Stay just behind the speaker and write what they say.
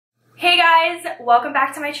guys, welcome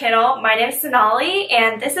back to my channel. My name is Sonali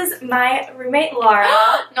and this is my roommate Laura.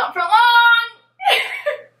 Not for long!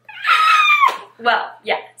 Well,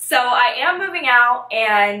 yeah, so I am moving out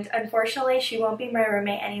and unfortunately she won't be my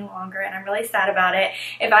roommate any longer and I'm really sad about it.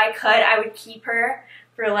 If I could, I would keep her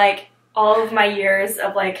for like all of my years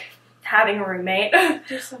of like having a roommate.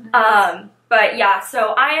 So nice. But yeah,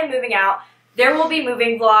 so I am moving out. There will be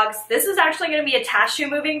moving vlogs. This is actually going to be attached to a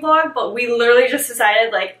moving vlog, but we literally just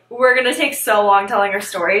decided like we're going to take so long telling our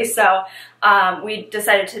story, so we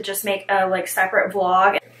decided to just make a like separate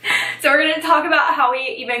vlog. So we're going to talk about how we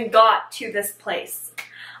even got to this place.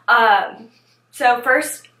 So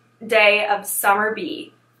first day of summer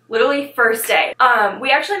B, literally first day.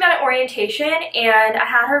 We actually met at orientation and I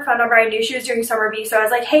had her phone number. I knew she was doing summer B, so I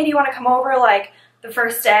was like, hey, do you want to come over like the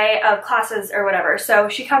first day of classes or whatever? So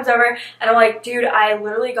she comes over and I'm like, dude, I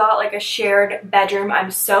literally got like a shared bedroom.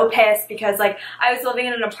 I'm so pissed because like I was living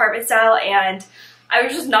in an apartment style and I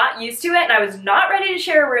was just not used to it and I was not ready to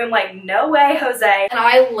share a room. Like, no way, Jose. And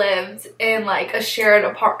I lived in like a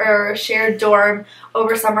shared dorm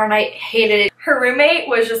over summer and I hated it. Her roommate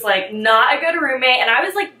was just like not a good roommate and I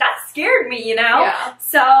was like, that scared me, you know? Yeah.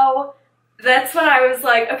 So that's when I was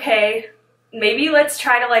like, okay, maybe let's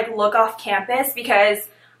try to like look off campus because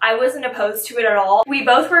I wasn't opposed to it at all. We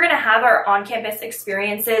both were gonna have our on-campus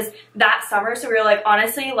experiences that summer, so we were like,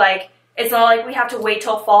 honestly, like it's not like we have to wait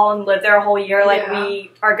till fall and live there a whole year. Like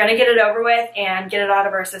we are gonna get it over with and get it out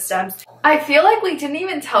of our systems. I feel like we didn't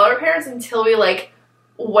even tell our parents until we like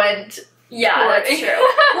went. Yeah, that's true.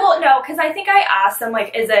 Well, no, because I think I asked them,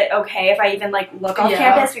 like, is it okay if I even, like, look off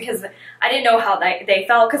campus? Because I didn't know how they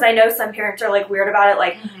felt, because I know some parents are, like, weird about it,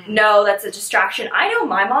 like, no, that's a distraction. I know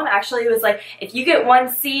my mom actually was like, if you get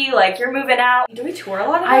 1C, like, you're moving out. Did we tour a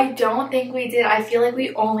lot of it? I don't think we did. I feel like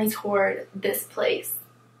we only toured this place.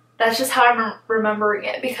 That's just how I'm remembering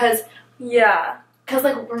it, because,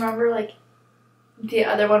 like, remember, like, the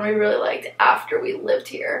other one we really liked after we lived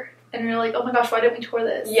here, and we were like, oh my gosh, why didn't we tour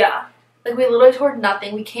this? Yeah. Like, we literally toured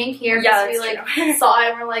nothing. We came here because we, like, saw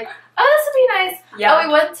it and we're like, oh, this would be nice. Yeah. Oh,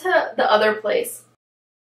 we went to the other place.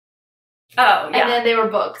 Oh, yeah. And then they were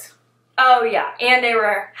booked. Oh, yeah. And they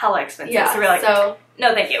were hella expensive. Yeah, so we were like,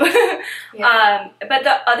 no, thank you. But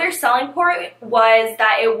the other selling point was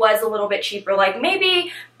that it was a little bit cheaper. Like,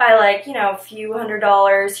 maybe by, like, you know, a few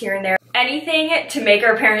 $100s here and there. Anything to make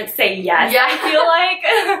our parents say yes, I feel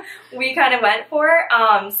like we kind of went for.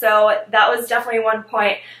 So that was definitely one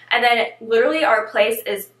point. And then literally our place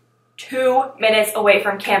is 2 minutes away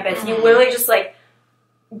from campus. You literally just like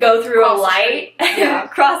go through a light,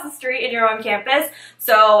 cross the street and you're on campus.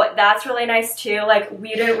 So that's really nice too. Like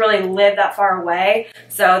we didn't really live that far away.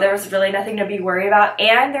 So there was really nothing to be worried about.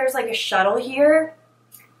 And there's like a shuttle here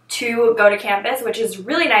to go to campus, which is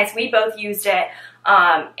really nice. We both used it.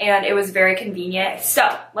 And it was very convenient.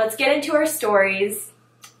 So let's get into our stories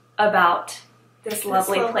about this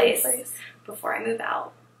lovely place before I move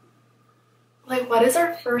out. Like, what is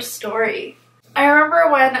our first story? I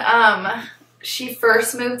remember when she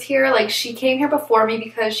first moved here, like she came here before me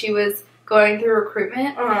because she was going through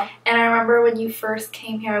recruitment. And I remember when you first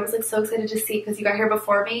came here, I was like so excited to see because you got here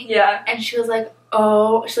before me. Yeah. And she was like,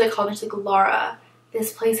 oh, she like called me, she's like, Laura,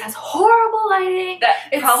 this place has horrible lighting.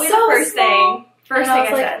 It's probably so the first thing. First thing I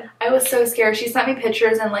said. I was so scared. She sent me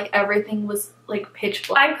pictures and like everything was like pitch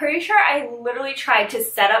black. I'm pretty sure I literally tried to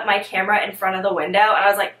set up my camera in front of the window and I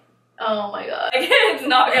was like, oh my god. It's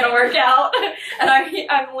not gonna work out. And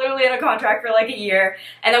I'm literally in a contract for like a year.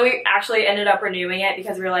 And then we actually ended up renewing it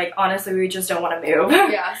because we were like, honestly, we just don't want to move.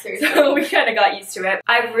 Yeah, seriously. So we kind of got used to it.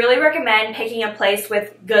 I really recommend picking a place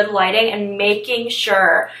with good lighting and making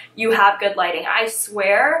sure you have good lighting. I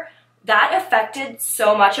swear that affected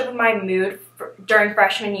so much of my mood during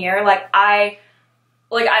freshman year. Like I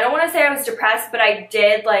don't want to say I was depressed, but I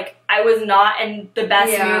did, like, I was not in the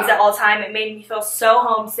best moods at all time. It made me feel so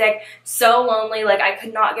homesick, so lonely. Like, I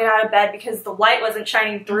could not get out of bed because the light wasn't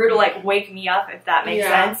shining through to, like, wake me up, if that makes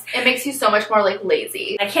sense. It makes you so much more, like,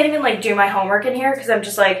 lazy. I can't even, like, do my homework in here because I'm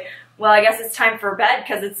just like, well, I guess it's time for bed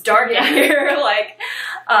because it's dark in here. Like,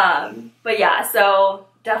 but yeah, so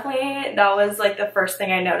definitely that was, like, the first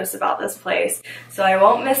thing I noticed about this place. So I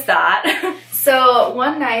won't miss that. So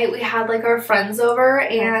one night we had like our friends over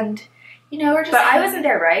and you know we're just But I wasn't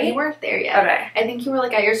there, right? You weren't there yet. Okay. I think you were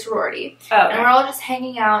like at your sorority. Oh, okay. And we're all just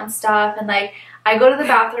hanging out and stuff and like I go to the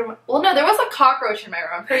bathroom. Well, no, there was a cockroach in my room,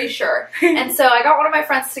 I'm pretty sure. And so I got one of my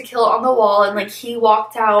friends to kill it on the wall and like he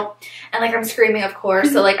walked out and like I'm screaming, of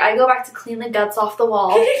course. So like I go back to clean the guts off the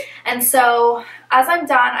wall. And so as I'm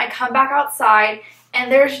done, I come back outside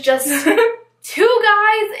and there's just 2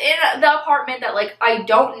 guys in the apartment that like I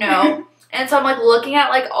don't know. And so I'm like looking at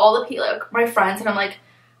like all the people, like my friends, and I'm like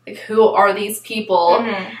who are these people?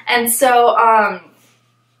 And so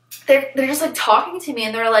they're just like talking to me,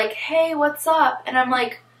 and they're like, hey, what's up? And I'm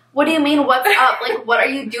like, what do you mean what's up? Like, what are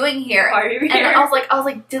you doing here? Why are you here? And I was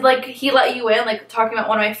like, did like he let you in? Like talking about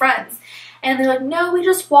one of my friends. And they're like, no, we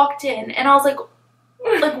just walked in. And I was like,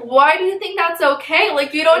 why do you think that's okay?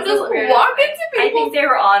 Like, you don't just walk into people. I think they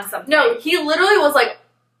were on something. No, he literally was like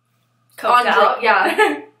Coked on drugs.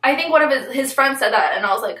 Yeah. I think one of his friends said that, and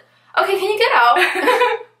I was like, okay, can you get out?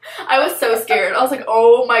 I was so scared. I was like,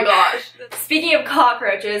 oh my gosh. Speaking of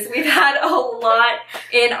cockroaches, we've had a lot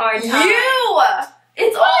in our time.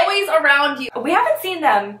 It's always around you. We haven't seen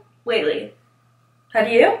them lately. Have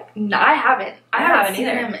you? No, I haven't. I haven't seen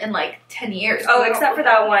either. them in like 10 years. Oh, except for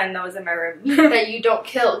that one that was in my room. That you don't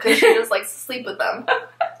kill because you just like sleep with them.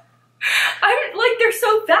 I'm like, they're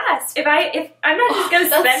so fast. If I'm not just gonna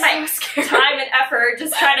spend my time and effort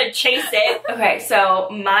just trying to chase it. Okay, so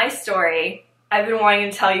my story, I've been wanting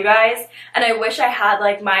to tell you guys, and I wish I had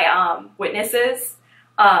like my witnesses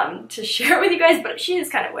to share with you guys, but she is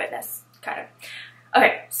kind of witness, kind of.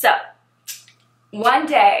 Okay, so one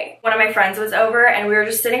day, one of my friends was over, and we were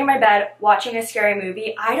just sitting in my bed watching a scary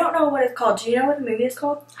movie. I don't know what it's called. Do you know what the movie is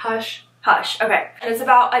called? Hush. Hush, okay. And it's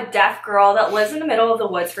about a deaf girl that lives in the middle of the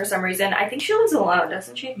woods for some reason. I think she lives alone,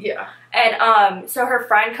 doesn't she? Yeah. And so her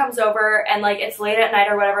friend comes over, and like it's late at night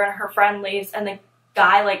or whatever, and her friend leaves, and the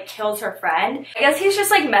guy like kills her friend. I guess he's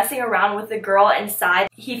just like messing around with the girl inside.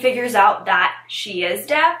 He figures out that she is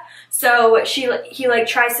deaf, so he like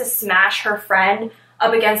tries to smash her friend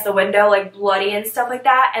up against the window, like bloody and stuff like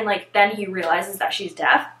that, and like then he realizes that she's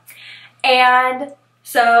deaf. And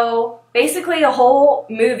so basically the whole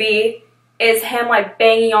movie is him like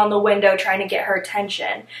banging on the window trying to get her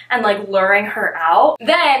attention and like luring her out.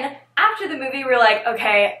 Then after the movie we're like,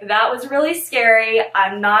 okay, that was really scary.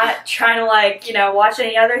 I'm not trying to like, you know, watch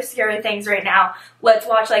any other scary things right now. Let's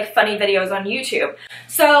watch like funny videos on YouTube.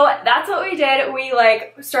 So that's what we did. We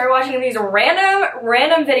like started watching these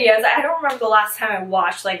random videos. I don't remember the last time I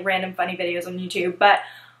watched like random funny videos on YouTube, but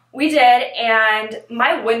we did, and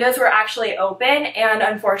my windows were actually open, and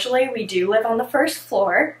unfortunately we do live on the first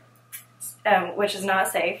floor. Which is not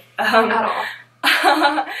safe at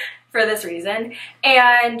all for this reason.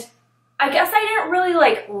 And I guess I didn't really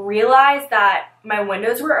like realize that my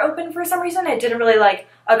windows were open for some reason. It didn't really like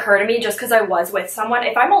occur to me just because I was with someone.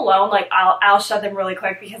 If I'm alone, like I'll shut them really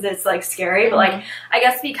quick because it's like scary. But like I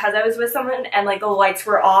guess because I was with someone and like the lights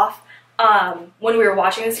were off when we were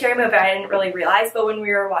watching the scary movie, I didn't really realize. But when we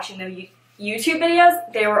were watching the YouTube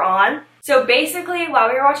videos, they were on. So basically, while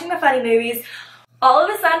we were watching the funny movies, all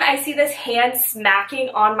of a sudden, I see this hand smacking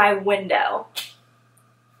on my window.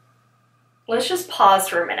 Let's just pause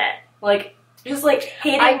for a minute. Like, just like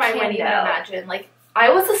hitting my window. I can't even imagine. Like,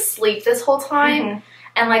 I was asleep this whole time,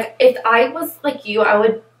 and like, if I was like you, I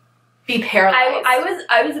would be paralyzed.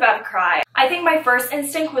 I was about to cry. I think my first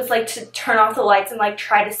instinct was like to turn off the lights and like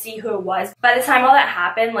try to see who it was. By the time all that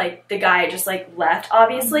happened, like the guy just like left,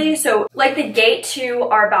 obviously. So like the gate to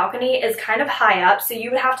our balcony is kind of high up, so you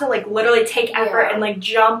would have to like literally take effort and like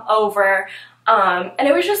jump over. And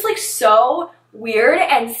it was just like so weird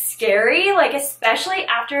and scary, like especially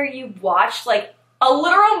after you watched like a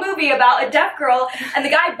literal movie about a deaf girl and the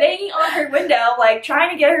guy banging on her window, like trying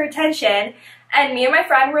to get her attention. And me and my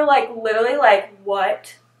friend were like literally like,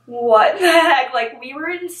 what the heck? Like we were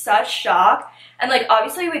in such shock. And like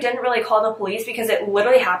obviously we didn't really call the police because it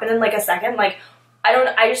literally happened in like a second. Like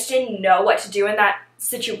I just didn't know what to do in that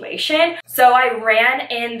situation. So I ran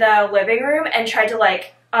in the living room and tried to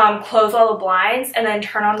like close all the blinds and then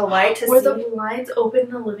turn on the light to see. Were the blinds open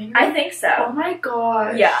in the living room? I think so. Oh my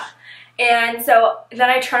gosh. Yeah. And so then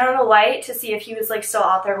I turned on the light to see if he was like still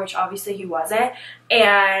out there, which obviously he wasn't.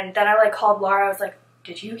 And then I like called Laura. I was like,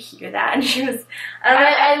 did you hear that? And she was,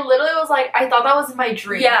 I literally was like, I thought that was my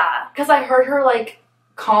dream. Yeah. Because I heard her like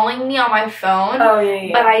calling me on my phone. Oh,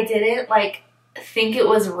 yeah. But I didn't like think it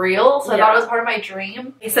was real. So I thought it was part of my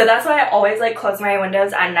dream. So that's why I always like close my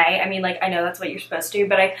windows at night. I mean, like I know that's what you're supposed to do,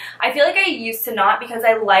 but I feel like I used to not because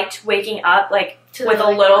I liked waking up like with a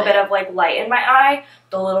little bit of like light in my eye,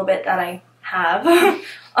 the little bit that I have.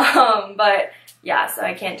 But yeah, so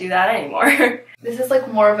I can't do that anymore. This is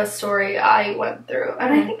like more of a story I went through,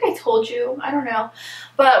 and I think I told you, I don't know,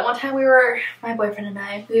 but one time my boyfriend and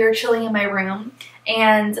I, we were chilling in my room,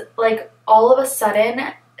 and like all of a sudden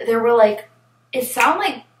there were like, it sounded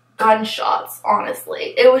like gunshots,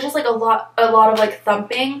 honestly. It was just like a lot of like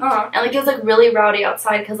thumping, and like it was like really rowdy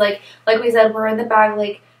outside because like we said, we're in the back,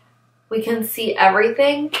 like we can see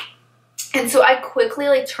everything. And so I quickly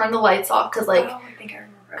like turned the lights off because like I think I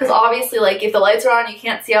remember Because obviously, like, if the lights are on, you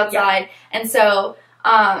can't see outside. Yeah. And so,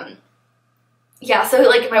 yeah, so,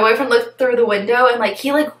 like, my boyfriend looked through the window and, like,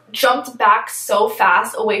 he, like, jumped back so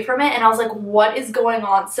fast away from it, and I was like, what is going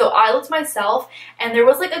on? So I looked myself, and there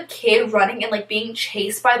was, like, a kid running and, like, being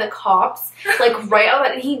chased by the cops, like, right out of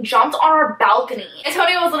it, and he jumped on our balcony. And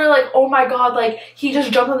Tony was literally like, oh my god, like, he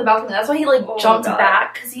just jumped on the balcony. That's why he, like, jumped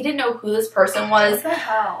back, because he didn't know who this person was. What the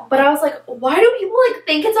hell? But I was like, why do people, like,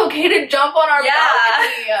 think it's okay to jump on our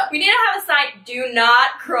balcony? We need to have a sign, do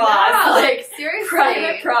not cross. Yeah, like, seriously.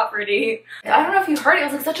 Private property. I don't know if you heard it. It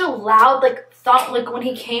was, like, such a loud, like, thump, like, when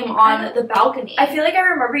he came on the balcony. I feel like I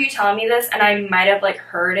remember you telling me this, and I might have, like,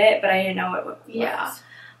 heard it, but I didn't know what it was. Yeah.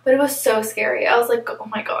 But it was so scary. I was like, oh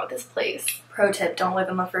my god, this place. Pro tip, don't live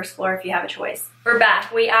on the first floor if you have a choice. We're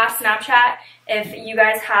back. We asked Snapchat if you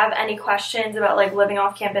guys have any questions about, like, living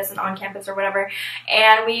off campus and on campus or whatever,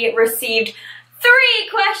 and we received 3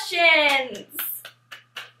 questions!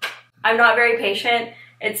 I'm not very patient.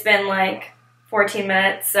 It's been, like, 14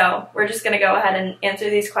 minutes, so we're just gonna go ahead and answer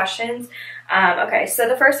these questions. Okay, so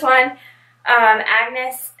the first one,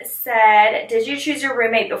 Agnes said, did you choose your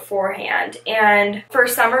roommate beforehand? And for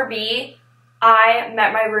summer B, I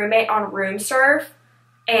met my roommate on room serve,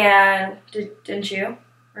 and didn't you?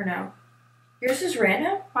 Or no? Yours is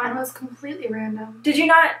random? Mine was completely random. Did you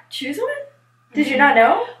not choose one? Did you not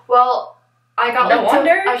know? Well, I got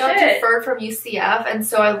Shit. deferred from UCF, and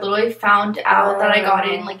so I literally found out that I got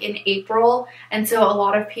in, like, in April, and so a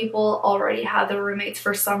lot of people already had their roommates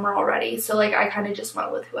for summer already, so, like, I kind of just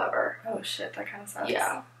went with whoever. Oh shit, that kind of sucks.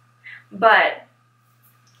 Yeah. But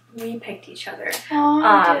we picked each other. Oh,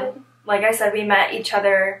 we did. Like I said, we met each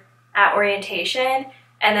other at orientation,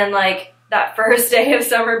 and then, like, that first day of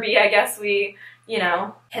summer B, I guess we, you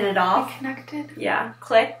know, hit it off. We connected. Yeah,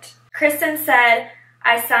 clicked. Kristen said,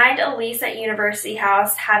 I signed a lease at University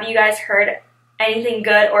House. Have you guys heard anything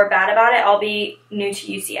good or bad about it? I'll be new to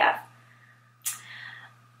UCF.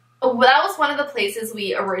 Well, that was one of the places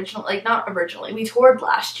we we toured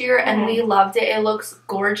last year, and we loved it. It looks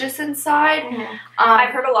gorgeous inside. I've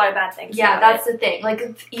heard a lot of bad things. Yeah, that's the thing.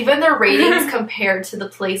 Like, even their ratings compared to the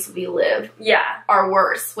place we live are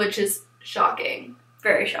worse, which is shocking.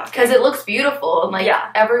 Very shocking. Because it looks beautiful, and, like,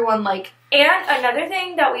 everyone, like... And another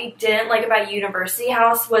thing that we didn't like about University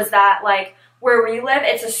House was that, like, where we live,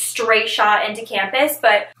 it's a straight shot into campus,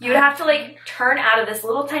 but you'd have to, like, turn out of this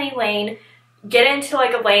little tiny lane, get into,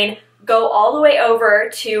 like, a lane, go all the way over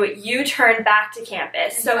to U-turn back to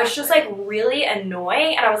campus. Exactly. So it's just, like, really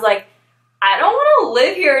annoying, and I was like, I don't want to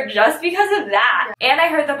live here just because of that. Yeah. And I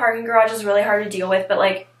heard the parking garage is really hard to deal with, but,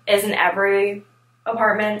 like, isn't every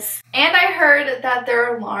apartments. And I heard that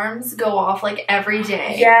their alarms go off, like, every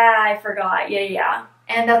day. Yeah, I forgot. Yeah.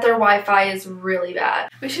 And that their Wi-Fi is really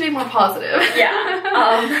bad. We should be more positive.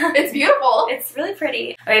 Yeah. It's beautiful. It's really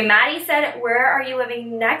pretty. Okay, Maddie said, where are you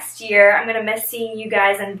living next year? I'm gonna miss seeing you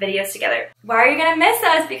guys in videos together. Why are you gonna miss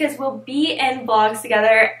us? Because we'll be in vlogs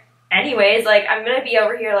together anyways. Like, I'm gonna be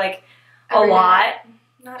over here, like, a lot.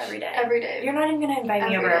 Not every day. Every day. You're not even gonna invite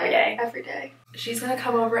me over every day. Every day. She's gonna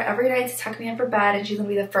come over every night to tuck me in for bed, and she's gonna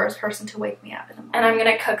be the first person to wake me up in the morning. And I'm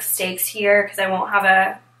gonna cook steaks here because I won't have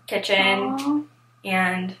a kitchen. Aww.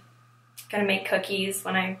 And gonna make cookies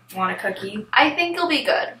when I want a cookie. I think it'll be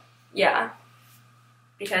good. Yeah.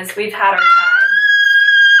 Because we've had our time.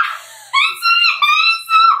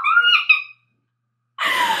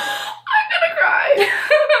 I'm gonna cry.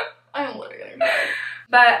 I'm literally gonna cry.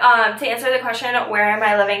 But to answer the question, where am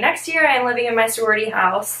I living next year? I'm living in my sorority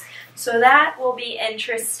house. So that will be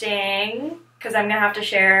interesting because I'm gonna have to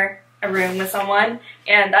share a room with someone,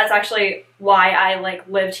 and that's actually why I, like,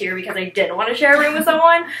 lived here, because I didn't want to share a room with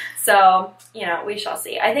someone. So, you know, we shall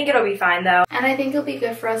see. I think it'll be fine though. And I think it'll be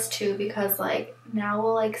good for us too, because, like, now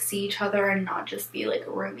we'll, like, see each other and not just be, like,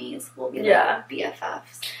 roomies. We'll be, like,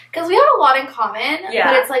 BFFs. Because we have a lot in common,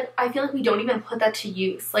 but it's like, I feel like we don't even put that to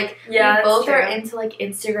use. Like, we both are into, like,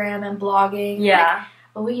 Instagram and blogging. Yeah. Like,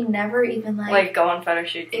 but we never even, like go on photo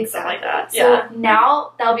shoots and stuff like that. So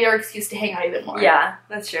now that'll be our excuse to hang out even more. Yeah,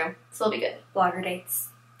 that's true. So it'll be good. Blogger dates.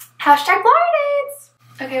 Hashtag blogger dates!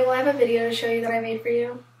 Okay, well, I have a video to show you that I made for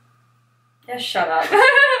you. Yeah, shut up.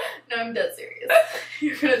 No, I'm dead serious.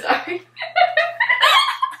 You're gonna die.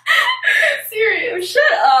 Serious.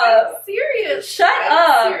 Shut up. I'm serious. Shut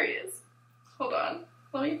up. Serious. Hold on.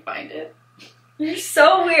 Let me find it. You're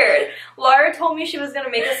so weird. Laura told me she was going to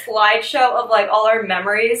make a slideshow of, like, all our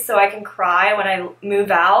memories so I can cry when I move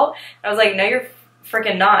out. I was like, no, you're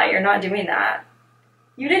freaking not. You're not doing that.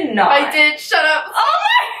 You did not. I did. Shut up. Oh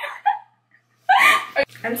my.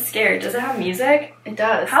 I'm scared. Does it have music? It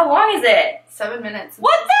does. How long is it? 7 minutes.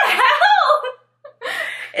 What the hell?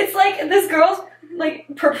 It's like this girl's like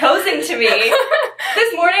proposing to me.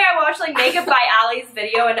 This morning I watched like Makeup by Ali's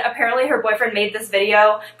video, and apparently her boyfriend made this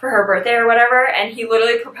video for her birthday or whatever, and he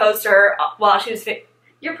literally proposed to her while she was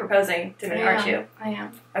You're proposing to me, aren't you? I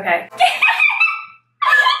am. Okay.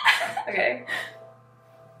 Okay.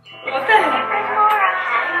 What the hell?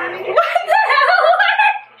 What the hell?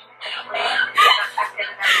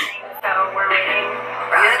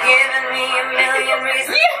 You're giving me a million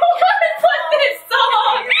reasons. You want to put this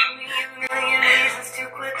song? Giving me a million reasons to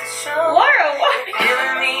quit the show. Laura, what?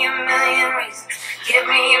 Giving me a million reasons. Give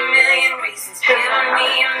me a million reasons. Giving me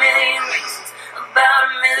a million reasons. About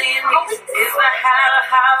a million reasons. If I had a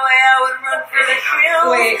highway, I would run for the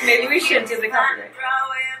hills. Wait, maybe we should do the copyright.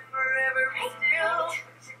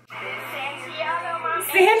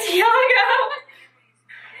 Santiago!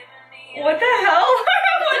 What the hell?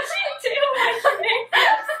 What'd she do? Why'd she make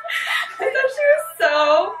this? I thought she was so...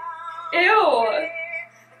 Ew.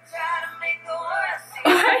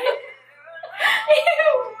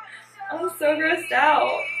 Ew. I'm so grossed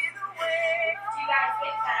out.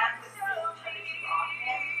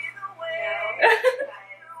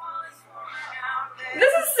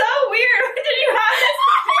 This is so weird. Did you have this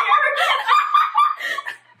there?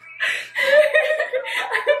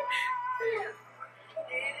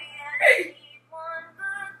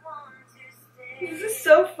 This is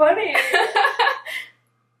so funny.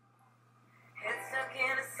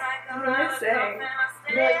 What am I saying?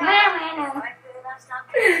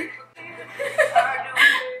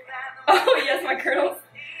 Oh yes, my kernels.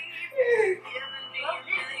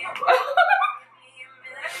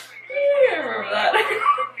 I remember that.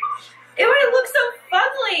 Ew, it looks so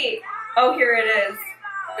fugly. Oh, here it is.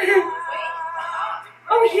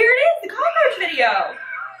 Oh, here it is, the cockroach video.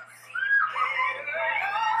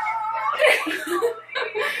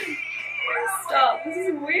 Stop, this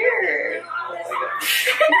is weird. Oh my god.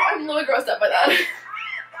 I'm a little grossed up by that.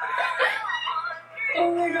 Oh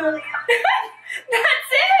my god.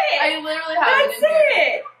 That's it! I literally have That's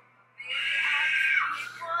it!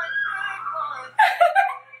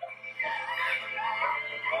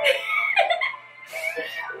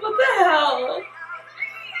 What the hell?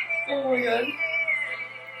 Oh my god.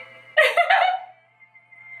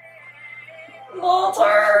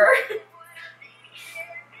 Walter!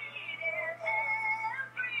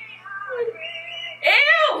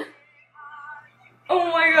 Ew! Oh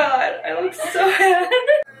my god, I look so bad.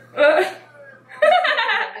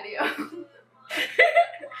 Video.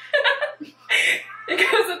 It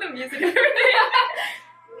goes with the music and everything.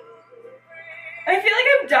 I feel like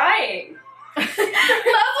I'm dying. That's what I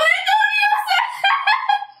told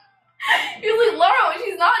you! You're like, Laura,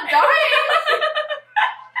 she's not dying.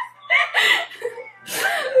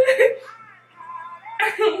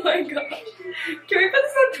 Oh my god. Can we put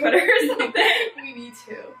this on Twitter or something? We need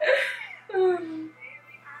to.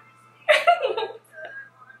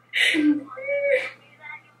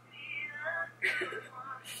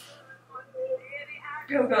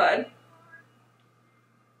 Oh god.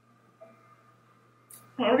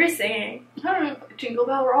 What are we singing? I don't know. Jingle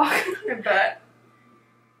Bell Rock. I bet.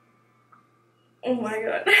 Oh my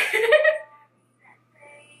god.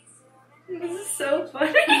 This is so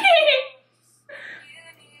funny.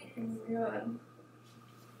 Oh my god.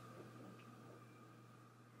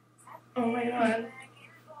 Oh my god.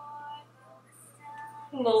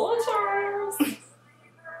 Little Charles.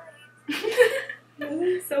 This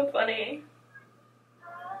is so funny.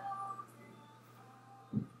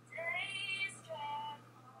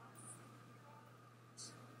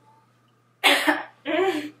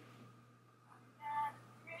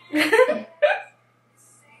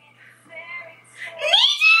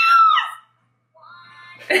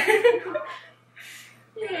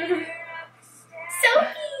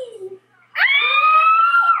 Sophie!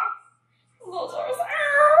 Little Charles.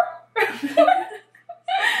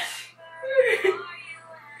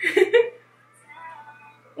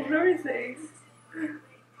 What are we saying?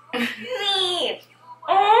 Neat.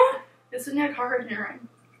 Oh, This one had cockroach in your room.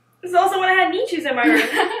 this is also when I had Nichus in my room.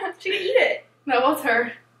 She could eat it. That was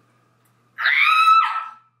her.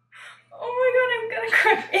 Oh my god, I'm gonna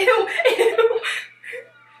cry. Ew,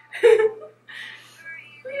 ew.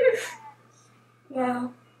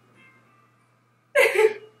 Wow.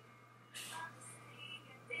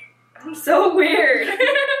 I'm so weird.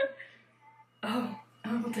 Oh,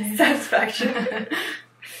 damn. satisfaction.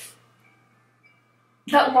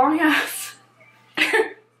 That long ass.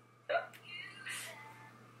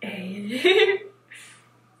 Hey.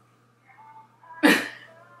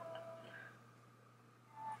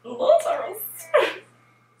 Little Charles.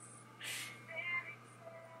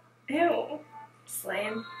 Ew.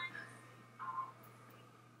 Slame.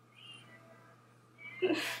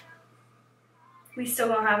 We still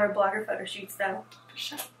gonna have our blogger photo shoots though.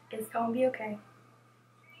 Sure. It's gonna be okay.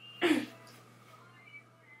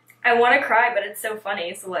 I want to cry, but it's so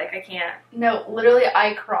funny, so like I can't. No, literally,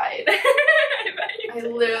 I cried. I bet you I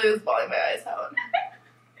did. literally was bawling my eyes out.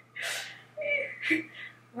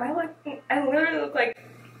 I literally look like.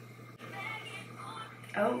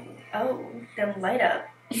 Oh, them light up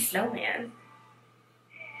snowman.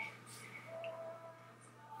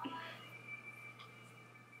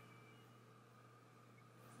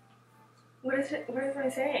 What is it? What is I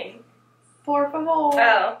saying? Por favor.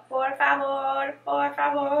 Oh, por favor, por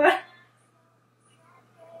favor.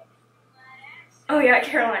 Oh yeah,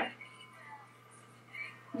 Caroline.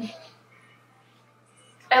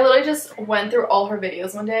 I literally just went through all her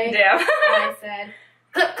videos one day. Damn. And I said,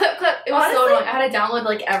 clip, clip, clip. It was so Honestly- annoying. I had to download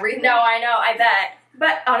like everything. No, I know, I bet.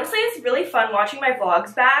 But honestly, it's really fun watching my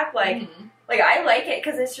vlogs back. Like, Mhm. like I like it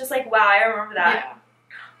because it's just like, wow, I remember that.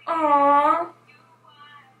 Yeah. Aww.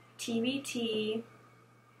 TBT.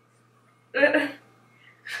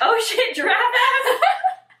 Oh shit, giraffe ass.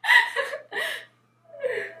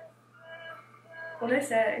 What did I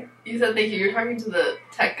say? You said thank you. You're talking to the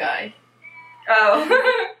tech guy.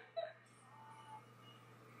 Oh.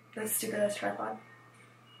 That's stupid ass tripod.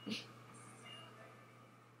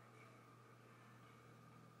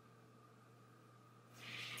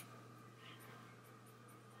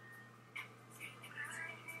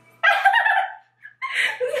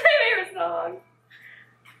 This is my favorite song.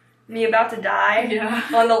 Me about to die Yeah.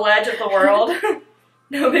 on the ledge of the world.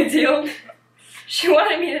 No big deal. She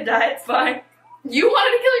wanted me to die, it's fine. You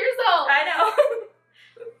wanted to kill yourself. I know.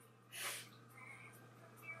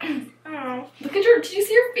 Oh. Look at your. Did you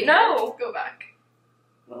see your finger? No. Go back.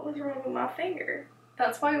 What was wrong with my finger?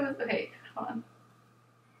 That's why it was. Okay, hold on.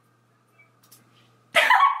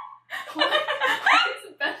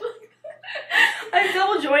 I'm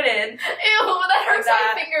double jointed. Ew, that hurts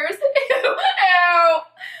that. my fingers. Ew, ew.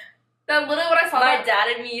 That literally what I saw. My dad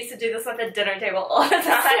and me used to do this at the dinner table all the time.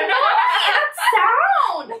 That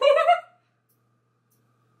sound.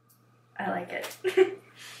 I like it.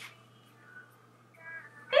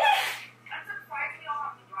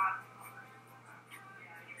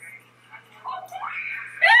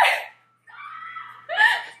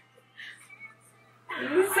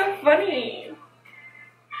 This is so funny.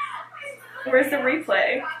 Where's the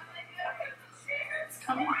replay? It's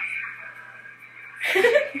coming.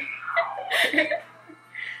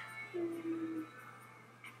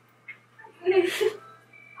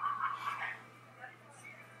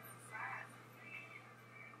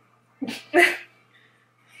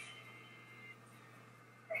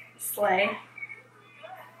 Slay.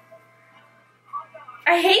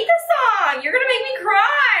 I hate this song. You're gonna make me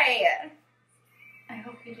cry. I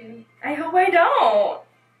hope you do. I hope I don't.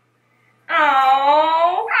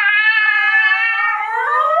 Oh.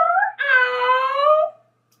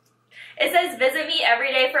 It says visit me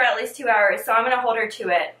every day for at least 2 hours, so I'm gonna hold her to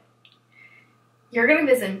it. You're gonna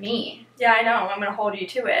visit me. Yeah, I know. I'm gonna hold you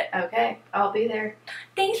to it. Okay, I'll be there.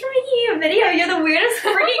 Thanks for making me a video. You're the weirdest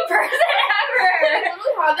freaking person ever.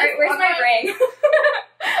 Alright, where's my ring?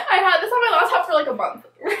 I had this on my laptop for like a month.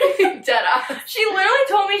 Dead ass. She literally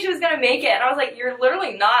told me she was gonna make it, and I was like, "You're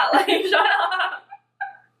literally not." Like, shut up.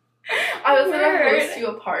 I was gonna Weird. host you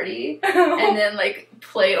a party and then like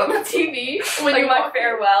play it on the TV when like you my walk in.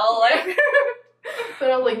 farewell. Like,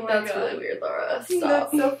 But I'm like, Oh my that's God. really weird, Laura. Stop.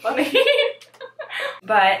 That's so funny.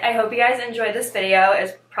 But I hope you guys enjoyed this video.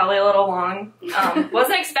 It's probably a little long.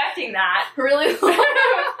 Wasn't expecting that. Really?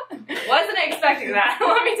 Wasn't expecting that.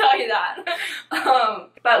 Let me tell you that.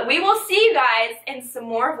 But we will see you guys in some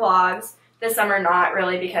more vlogs this summer. Not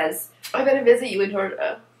really, because I'm gonna visit you in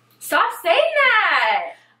Georgia. stop saying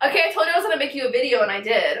that. Okay, I told you I was gonna make you a video and I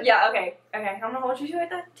did. Yeah. Okay. I'm gonna hold you to it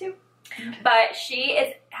that too. But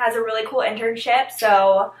she has a really cool internship,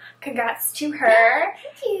 so congrats to her.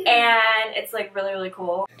 And it's like really, really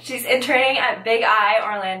cool. She's interning at Big I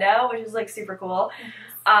Orlando, which is like super cool.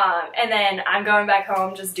 And then I'm going back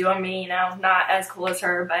home just doing me, you know, not as cool as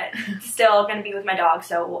her, but still gonna be with my dog,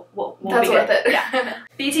 so we'll That's be worth good. it. Yeah.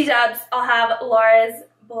 BT dubs, I'll have Laura's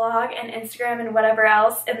blog and Instagram and whatever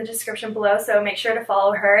else in the description below, so make sure to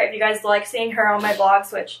follow her. If you guys like seeing her on my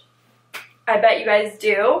blogs, which I bet you guys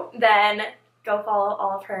do, then go follow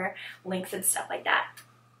all of her links and stuff like that.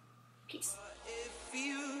 Peace. It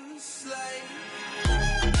feels like